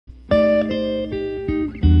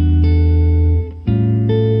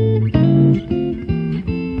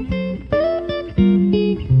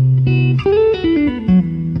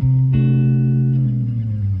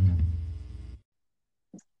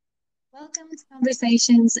to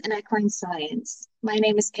Conversations in Equine Science. My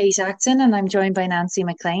name is Kate Acton and I'm joined by Nancy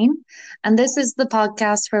McLean. And this is the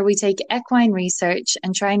podcast where we take equine research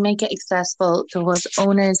and try and make it accessible to horse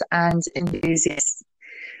owners and enthusiasts.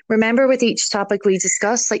 Remember, with each topic we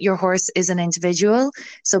discuss, that your horse is an individual,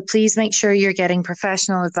 so please make sure you're getting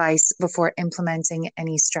professional advice before implementing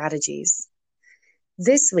any strategies.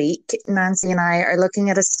 This week, Nancy and I are looking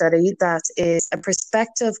at a study that is a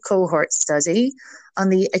prospective cohort study on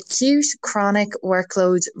the acute chronic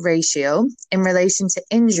workload ratio in relation to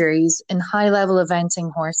injuries in high-level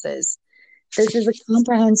eventing horses. This is a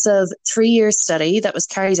comprehensive 3-year study that was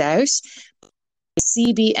carried out by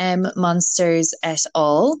CBM Munsters et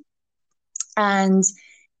al. And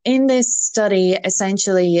in this study,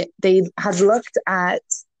 essentially, they had looked at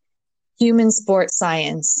human sport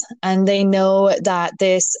science, and they know that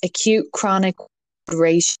this acute chronic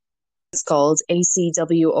ratio, is called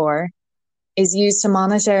ACWR, is used to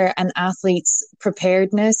monitor an athlete's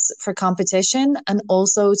preparedness for competition and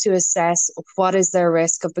also to assess what is their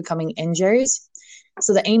risk of becoming injured.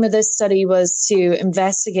 So the aim of this study was to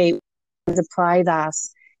investigate and apply that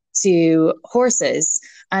to horses,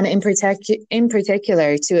 and in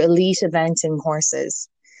particular to elite eventing horses.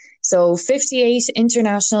 So 58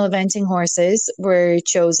 international eventing horses were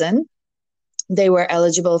chosen. They were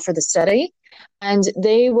eligible for the study, and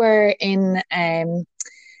they were in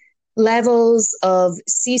levels of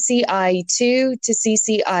CCI2 to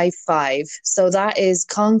CCI5. So that is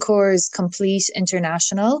Concours Complete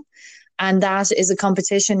International, and that is a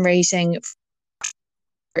competition rating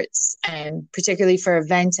particularly for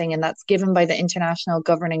eventing, and that's given by the international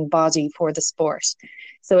governing body for the sport.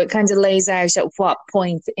 So it kind of lays out at what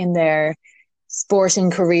point in their sporting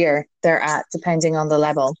career they're at, depending on the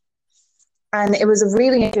level. And it was a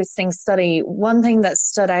really interesting study. One thing that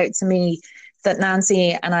stood out to me that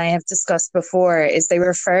Nancy and I have discussed before is they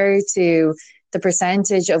refer to the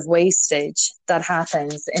percentage of wastage that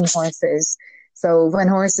happens in horses. So when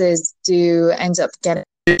horses do end up getting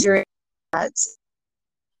injured at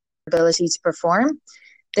ability to perform,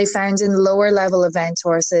 they found in lower level event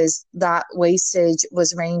horses that wastage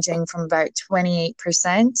was ranging from about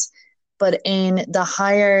 28%, but in the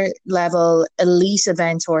higher level elite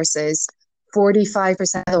event horses,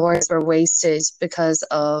 45% of the horses were wasted because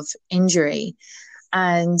of injury.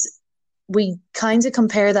 And we kind of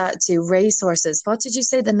compare that to race horses. What did you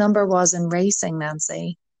say the number was in racing,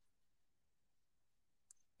 Nancy?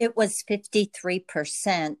 It was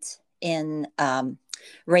 53% in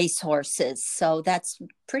racehorses. So that's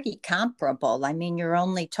pretty comparable. I mean, you're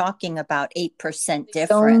only talking about 8%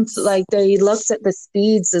 difference. They looked at the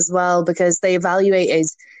speeds as well, because they evaluated,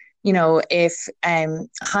 if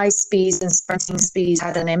high speeds and sprinting speed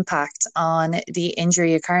had an impact on the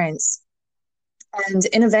injury occurrence. And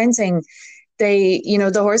in eventing,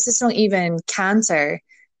 the horses don't even canter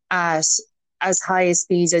at as high a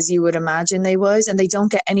speeds as you would imagine they would, and they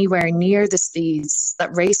don't get anywhere near the speeds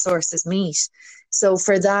that racehorses meet. So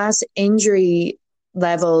for that injury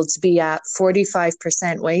level to be at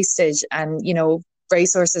 45% wastage, and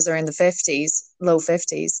racehorses are in the 50s, low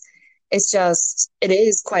 50s, it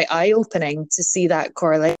is quite eye-opening to see that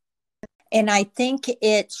correlation. And I think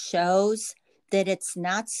it shows that it's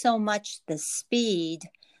not so much the speed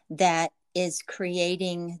that is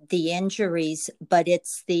creating the injuries, but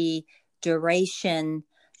it's the duration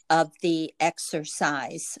of the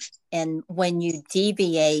exercise. And when you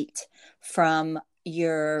deviate from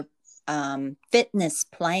your fitness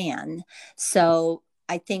plan, so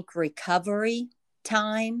I think recovery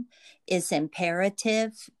time is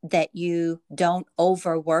imperative, that you don't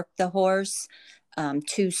overwork the horse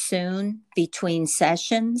too soon between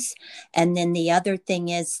sessions. And then the other thing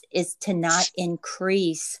is to not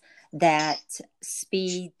increase that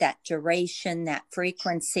speed, that duration, that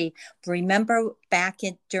frequency. Remember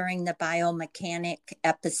during the biomechanic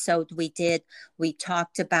episode we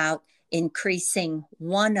talked about increasing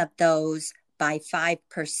one of those by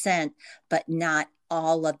 5%, but not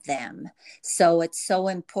all of them. So it's so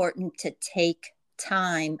important to take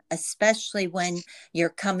time, especially when you're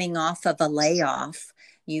coming off of a layoff.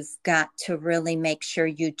 You've got to really make sure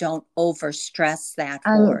you don't overstress that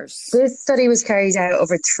horse. This study was carried out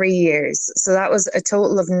over 3 years. So that was a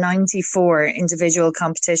total of 94 individual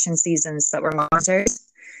competition seasons that were monitored.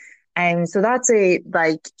 And so that's a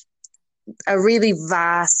really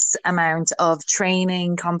vast amount of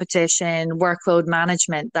training, competition, workload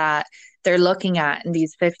management that they're looking at in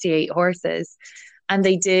these 58 horses. And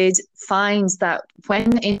they did find that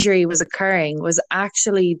when injury was occurring was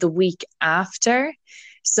actually the week after.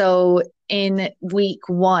 So in week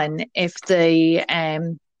 1, if the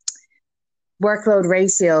workload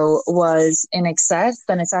ratio was in excess,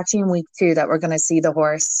 then it's actually in week 2 that we're going to see the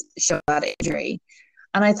horse show that injury.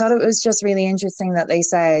 And I thought it was just really interesting that they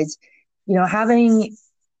said, having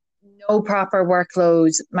no proper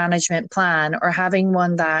workload management plan or having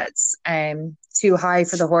one that's too high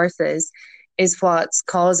for the horses is what's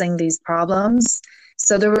causing these problems.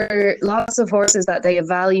 So there were lots of horses that they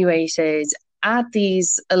evaluated at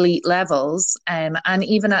these elite levels, and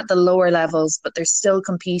even at the lower levels, but they're still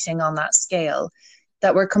competing on that scale,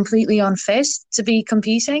 that were completely unfit to be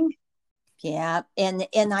competing. Yeah, and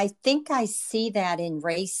I think I see that in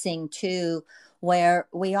racing too, where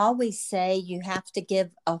we always say you have to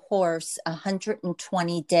give a horse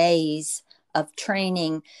 120 days of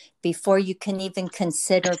training before you can even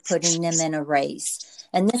consider putting them in a race.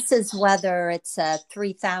 And this is whether it's a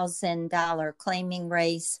 $3,000 claiming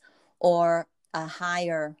race or a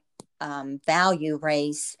higher value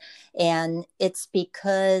race. And it's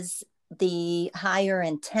because the higher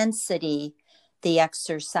intensity the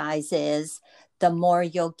exercise is, the more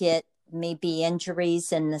you'll get maybe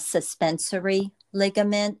injuries in the suspensory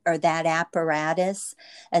ligament or that apparatus.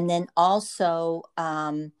 And then also,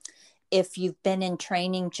 if you've been in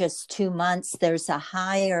training just 2 months, there's a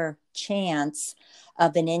higher chance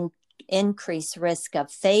of an increased risk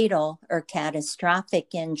of fatal or catastrophic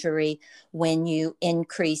injury when you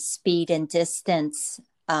increase speed and distance,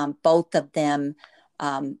 both of them,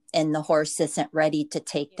 and the horse isn't ready to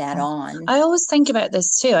take that on. I always think about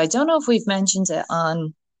this too. I don't know if we've mentioned it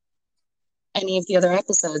on any of the other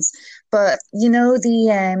episodes, but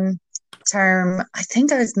the term, I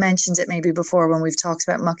think I've mentioned it maybe before when we've talked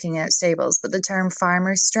about mucking out stables, but the term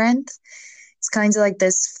farmer strength, it's kind of like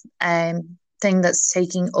this thing that's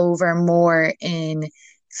taking over more in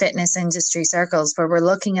fitness industry circles, where we're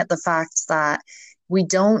looking at the fact that we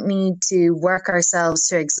don't need to work ourselves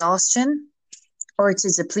to exhaustion or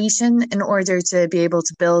to depletion in order to be able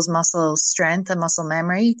to build muscle strength and muscle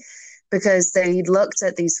memory, because they looked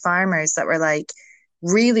at these farmers that were like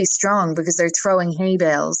really strong because they're throwing hay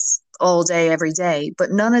bales all day, every day.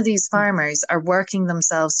 But none of these farmers are working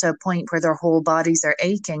themselves to a point where their whole bodies are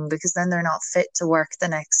aching, because then they're not fit to work the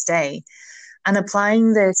next day. And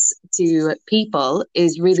applying this to people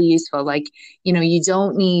is really useful. Like, you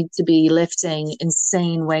don't need to be lifting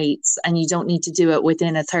insane weights, and you don't need to do it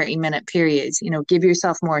within a 30-minute period. Give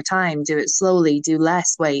yourself more time, do it slowly, do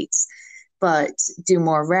less weights, but do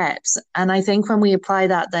more reps. And I think when we apply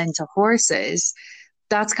that then to horses,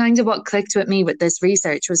 that's kind of what clicked with me with this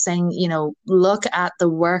research, was saying, look at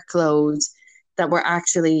the workload that we're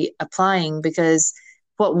actually applying, because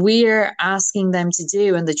what we're asking them to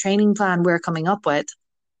do and the training plan we're coming up with,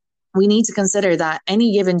 we need to consider that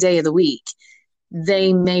any given day of the week,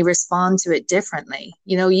 they may respond to it differently.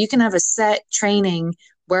 You can have a set training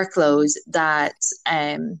workload that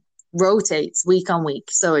rotates week on week.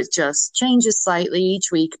 So it just changes slightly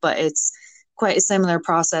each week, but it's quite a similar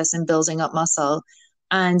process in building up muscle.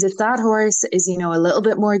 And if that horse is, a little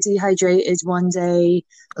bit more dehydrated one day,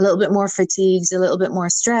 a little bit more fatigued, a little bit more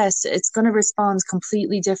stressed, it's going to respond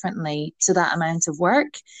completely differently to that amount of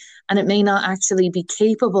work. And it may not actually be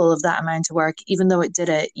capable of that amount of work, even though it did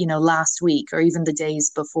it, last week or even the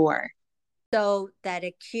days before. So that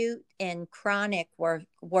acute and chronic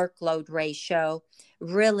workload ratio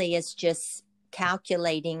really is just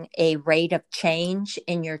calculating a rate of change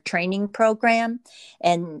in your training program.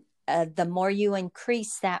 And the more you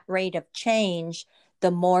increase that rate of change,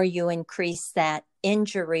 the more you increase that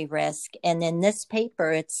injury risk. And in this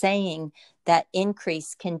paper, it's saying that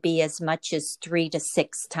increase can be as much as 3 to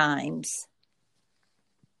 6 times.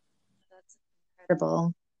 That's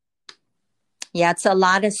incredible. Yeah, it's a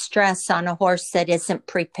lot of stress on a horse that isn't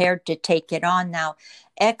prepared to take it on. Now,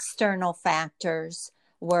 external factors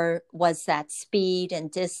was that speed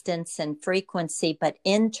and distance and frequency, but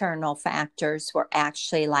internal factors were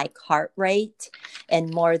actually like heart rate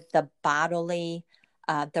and more the bodily,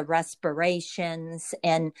 the respirations.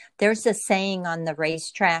 And there's a saying on the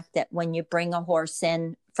racetrack that when you bring a horse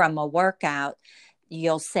in from a workout,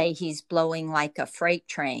 you'll say he's blowing like a freight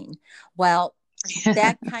train. Well,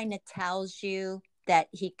 that kind of tells you that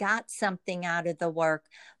he got something out of the work,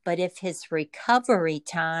 but if his recovery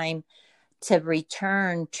time to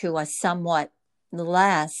return to a somewhat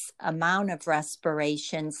less amount of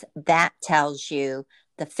respirations, that tells you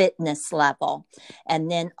the fitness level. And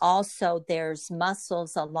then also there's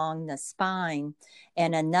muscles along the spine.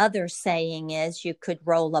 And another saying is you could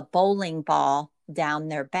roll a bowling ball down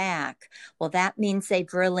their back. Well, that means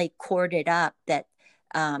they've really corded up, that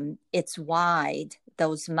it's wide,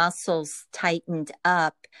 those muscles tightened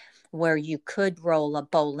up where you could roll a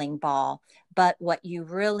bowling ball. But what you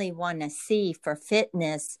really want to see for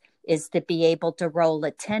fitness is to be able to roll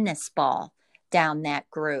a tennis ball down that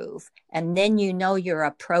groove. And then you know you're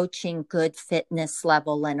approaching good fitness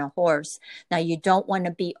level in a horse. Now, you don't want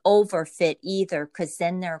to be overfit either, because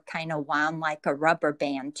then they're kind of wound like a rubber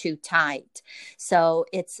band too tight. So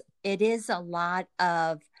it is a lot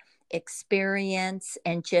of experience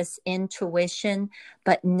and just intuition.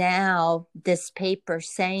 But now this paper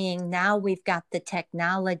saying, now we've got the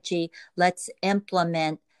technology, let's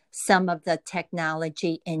implement some of the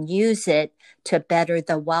technology and use it to better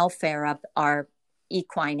the welfare of our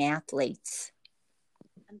equine athletes.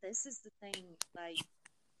 And this is the thing, like,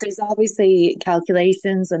 there's obviously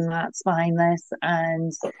calculations and maths behind this,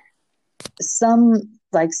 and some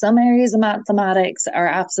areas of mathematics are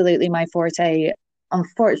absolutely my forte.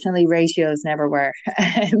 Unfortunately, ratios never were.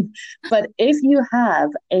 But if you have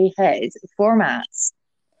a head for maths,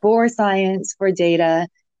 for science, for data,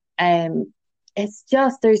 it's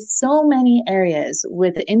just there's so many areas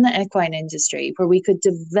within the equine industry where we could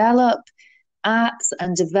develop apps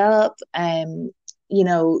and develop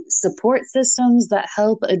support systems that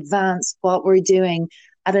help advance what we're doing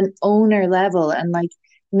at an owner level, and like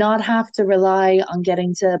not have to rely on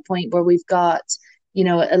getting to a point where we've got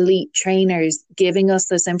elite trainers giving us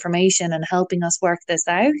this information and helping us work this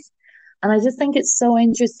out. And I just think it's so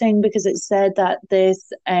interesting because it said that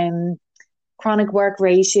this chronic work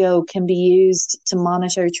ratio can be used to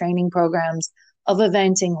monitor training programs of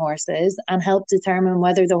eventing horses and help determine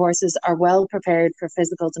whether the horses are well prepared for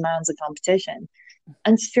physical demands of competition.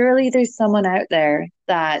 And surely there's someone out there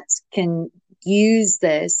that can use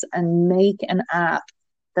this and make an app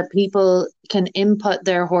that people can input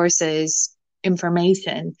their horses'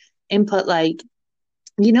 information, input like,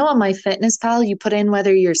 on MyFitnessPal, you put in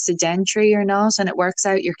whether you're sedentary or not, and it works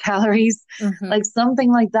out your calories, like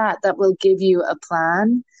something like that will give you a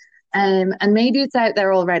plan. And maybe it's out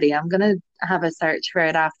there already. I'm going to have a search for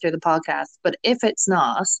it after the podcast. But if it's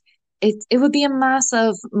not, it would be a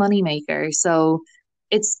massive moneymaker. So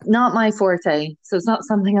it's not my forte. So it's not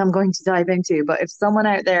something I'm going to dive into. But if someone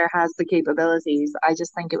out there has the capabilities, I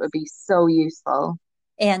just think it would be so useful.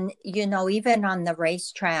 And, even on the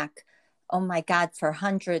racetrack, oh my God, for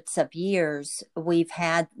hundreds of years, we've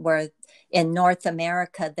had where in North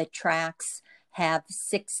America, the tracks have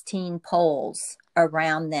 16 poles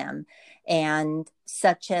around them, and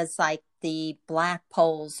such as like the black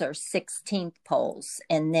poles are 16th poles,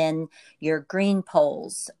 and then your green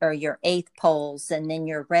poles are your 8th poles, and then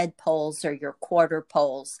your red poles are your quarter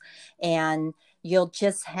poles. And you'll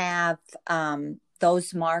just have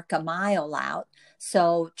those mark a mile out.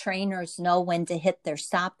 So trainers know when to hit their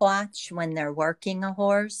stopwatch when they're working a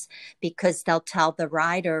horse, because they'll tell the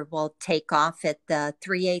rider, we'll take off at the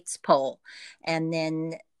 3/8 pole, and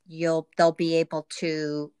then they'll be able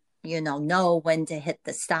to know when to hit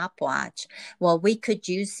the stopwatch. Well, we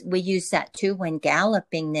use that too when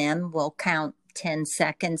galloping them. We'll count 10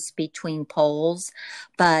 seconds between poles,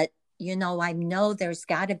 but I know there's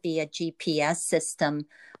got to be a GPS system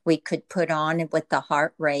we could put on with the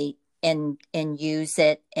heart rate and use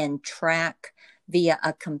it and track via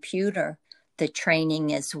a computer the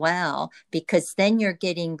training as well, because then you're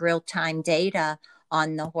getting real-time data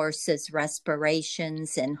on the horse's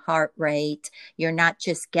respirations and heart rate. You're not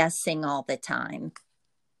just guessing all the time.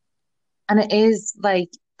 And it is like,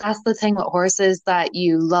 that's the thing with horses that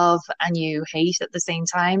you love and you hate at the same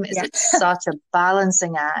time, is it's such a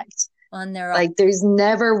balancing act. Like there's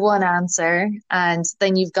never one answer, and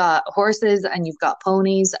then you've got horses and you've got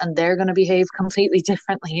ponies, and they're going to behave completely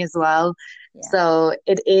differently as well. So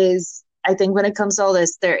it is, I think when it comes to all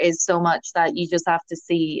this, there is so much that you just have to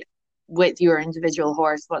see with your individual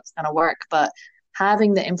horse what's going to work. But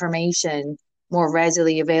having the information more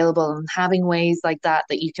readily available and having ways like that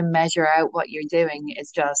you can measure out what you're doing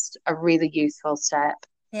is just a really useful step.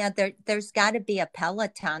 Yeah, there's got to be a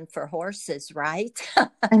Peloton for horses, right?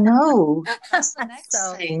 I know. That's the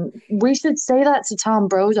next thing. We should say that to Tom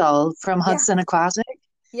Brodall from Hudson Aquatic.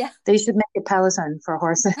 Yeah. They should make a Peloton for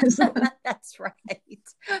horses. That's right.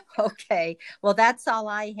 Okay. Well, that's all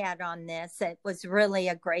I had on this. It was really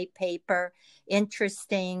a great paper.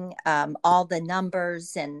 Interesting. All the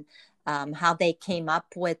numbers and how they came up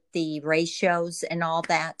with the ratios and all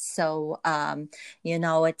that. So,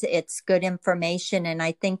 it's good information. And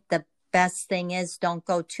I think the best thing is don't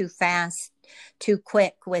go too fast, too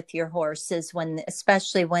quick with your horses,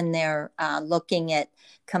 especially when they're looking at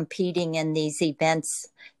competing in these events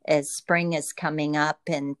as spring is coming up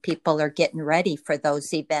and people are getting ready for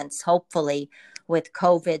those events. Hopefully with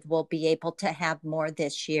COVID, we'll be able to have more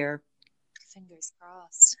this year. Fingers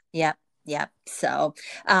crossed. Yep. So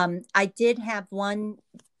I did have one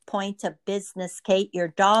point of business, Kate. Your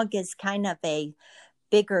dog is kind of a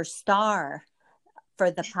bigger star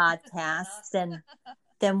for the podcast than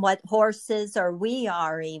what horses or we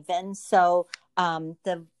are even. So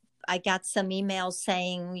I got some emails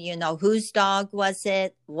saying, whose dog was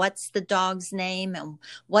it? What's the dog's name? And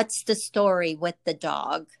what's the story with the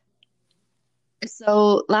dog?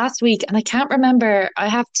 So last week, and I can't remember, I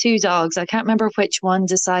have two dogs. I can't remember which one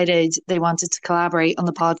decided they wanted to collaborate on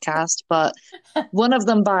the podcast, but one of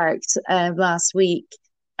them barked last week.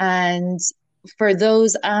 And for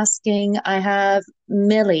those asking, I have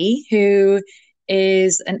Millie, who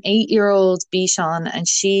is an 8-year-old Bichon, and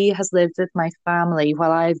she has lived with my family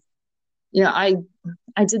while I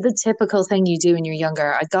did the typical thing you do when you're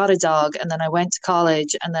younger. I got a dog and then I went to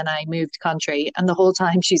college and then I moved country. And the whole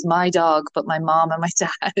time she's my dog, but my mom and my dad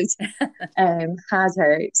had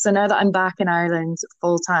her. So now that I'm back in Ireland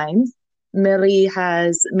full time, Millie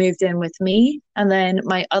has moved in with me. And then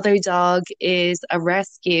my other dog is a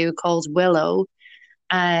rescue called Willow.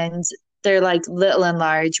 And they're like little and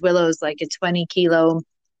large. Willow's like a 20-kilo,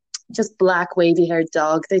 just black wavy haired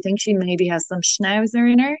dog. They think she maybe has some schnauzer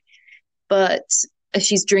in her, but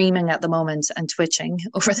she's dreaming at the moment and twitching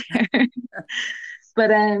over there.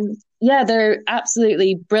 But yeah, they're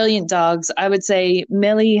absolutely brilliant dogs. I would say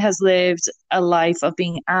Millie has lived a life of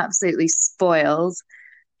being absolutely spoiled.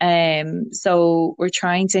 So we're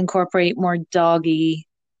trying to incorporate more doggy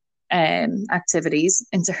activities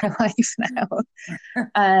into her life now.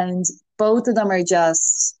 And both of them are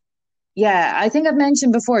just, yeah, I think I've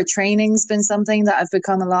mentioned before, training's been something that I've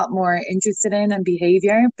become a lot more interested in, and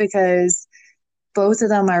behavior, because both of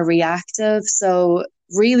them are reactive. So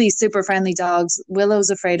really super friendly dogs.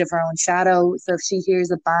 Willow's afraid of her own shadow. So if she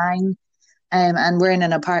hears a bang, and we're in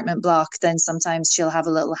an apartment block, then sometimes she'll have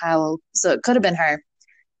a little howl. So it could have been her.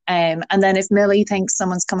 And then if Millie thinks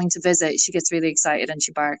someone's coming to visit, she gets really excited and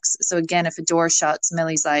she barks. So again, if a door shuts,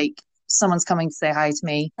 Millie's like, someone's coming to say hi to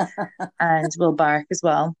me, and will bark as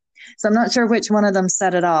well. So I'm not sure which one of them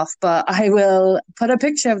set it off, but I will put a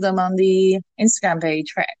picture of them on the Instagram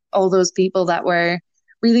page for all those people that were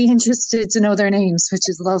really interested to know their names, which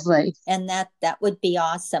is lovely. And that would be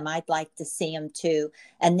awesome. I'd like to see them too.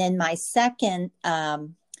 And then my second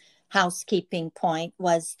housekeeping point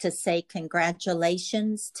was to say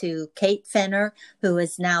congratulations to Kate Finner, who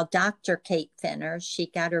is now Dr. Kate Finner. She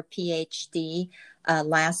got her PhD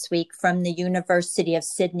last week from the University of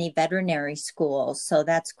Sydney Veterinary School. So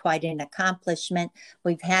that's quite an accomplishment.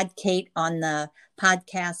 We've had Kate on the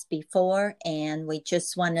podcast before, and we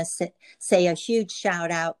just want to say a huge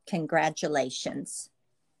shout out. Congratulations.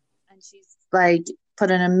 And she's like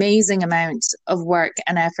put an amazing amount of work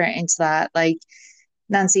and effort into that. Like,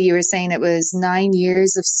 Nancy, you were saying it was 9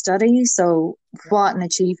 years of study. So what an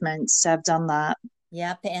achievement to have done that.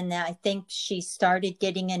 Yep. And I think she started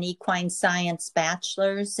getting an equine science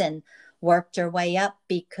bachelor's and worked her way up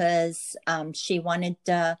because she wanted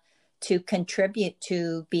to contribute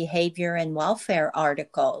to behavior and welfare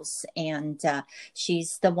articles. And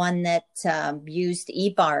she's the one that used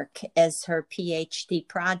eBark as her PhD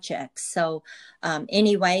project. So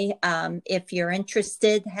anyway, if you're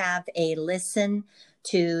interested, have a listen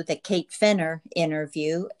to the Kate Finner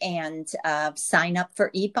interview and sign up for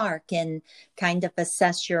eBark and kind of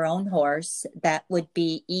assess your own horse. That would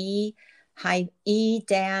be e-barq.com.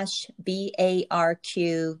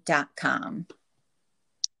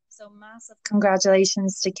 So massive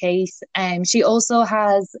congratulations to Kate. She also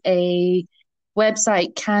has a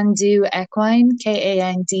website, Can Do Equine,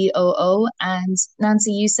 Kandoo. And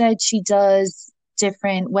Nancy, you said she does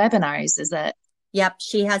different webinars, is it? Yep,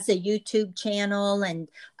 she has a YouTube channel, and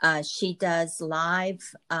she does live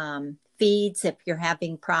feeds if you're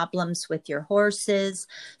having problems with your horses.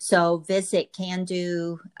 So visit Can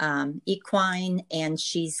Do Equine, and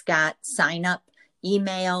she's got sign up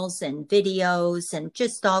emails and videos and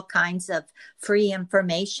just all kinds of free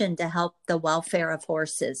information to help the welfare of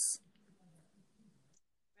horses.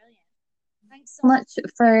 Brilliant. Thanks so much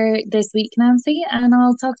for this week, Nancy, and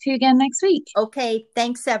I'll talk to you again next week. Okay,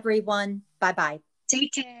 thanks everyone. Bye-bye.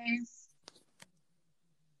 Take care.